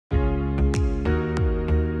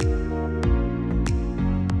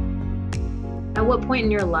At what point in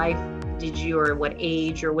your life did you, or what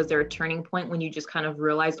age, or was there a turning point when you just kind of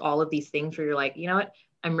realized all of these things where you're like, you know what,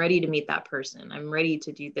 I'm ready to meet that person. I'm ready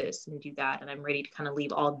to do this and do that. And I'm ready to kind of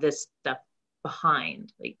leave all this stuff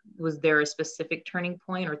behind. Like, was there a specific turning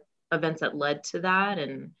point or events that led to that?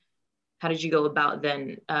 And how did you go about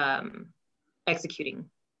then executing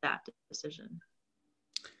that decision?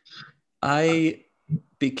 I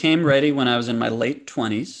became ready when I was in my late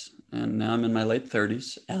 20s, and now I'm in my late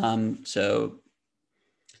 30s. So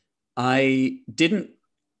I didn't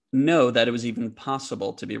know that it was even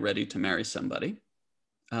possible to be ready to marry somebody.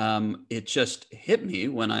 It just hit me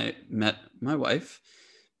when I met my wife,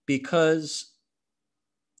 because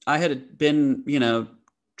I had been,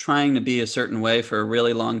 trying to be a certain way for a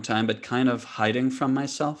really long time, but kind of hiding from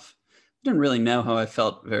myself. I didn't really know how I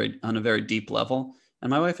felt on a very deep level. And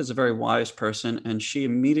my wife is a very wise person, and she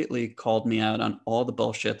immediately called me out on all the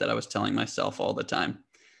bullshit that I was telling myself all the time.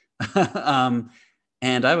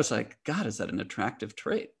 And I was like, God, is that an attractive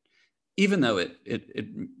trait? Even though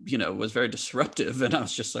it was very disruptive, and I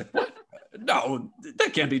was just like, what? No,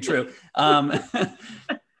 that can't be true.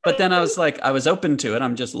 But then I was like, I was open to it.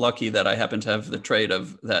 I'm just lucky that I happen to have the trait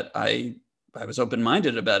of that I was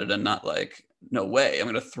open-minded about it, and not like, no way, I'm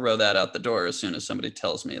going to throw that out the door as soon as somebody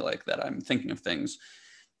tells me like that I'm thinking of things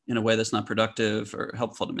in a way that's not productive or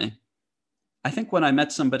helpful to me. I think when I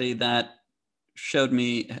met somebody that showed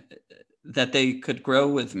me that they could grow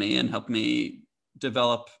with me and help me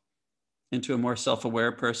develop into a more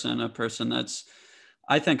self-aware person, a person that's,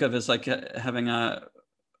 I think of as like having a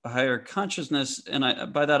higher consciousness.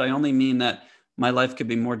 And by that, I only mean that my life could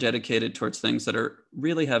be more dedicated towards things that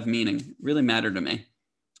really have meaning, really matter to me.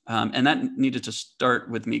 And that needed to start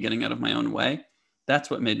with me getting out of my own way.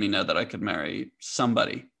 That's what made me know that I could marry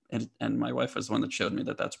somebody. And my wife was the one that showed me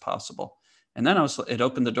that that's possible. And then it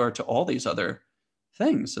opened the door to all these other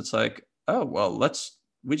things. It's like, oh, well,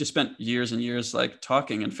 we just spent years and years like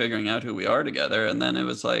talking and figuring out who we are together. And then it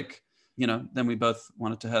was like, then we both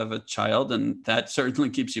wanted to have a child, and that certainly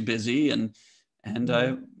keeps you busy. And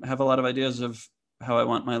I have a lot of ideas of how I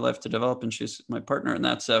want my life to develop, and she's my partner in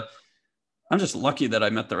that. So I'm just lucky that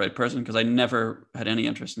I met the right person, because I never had any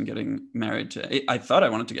interest in getting married I thought I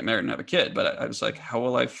wanted to get married and have a kid, but I was like, how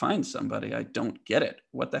will I find somebody? I don't get it.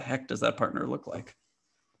 What the heck does that partner look like?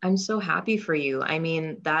 I'm so happy for you. I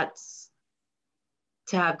mean, that's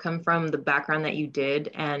to have come from the background that you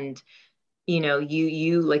did. And,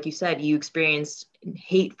 you, like you said, you experienced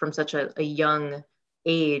hate from such a young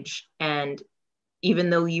age. And even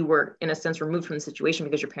though you were in a sense removed from the situation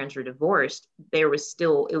because your parents were divorced, it was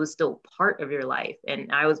still part of your life.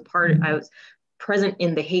 And I was present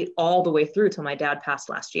in the hate all the way through till my dad passed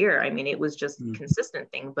last year. I mean, it was just a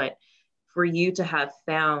consistent thing. But for you to have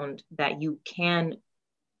found that you can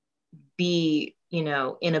be, in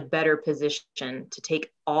a better position to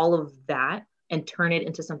take all of that and turn it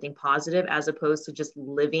into something positive, as opposed to just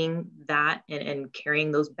living that and carrying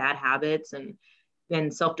those bad habits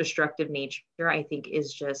and self-destructive nature, I think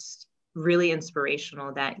is just really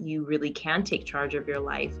inspirational, that you really can take charge of your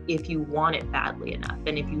life if you want it badly enough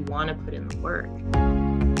and if you want to put in the work.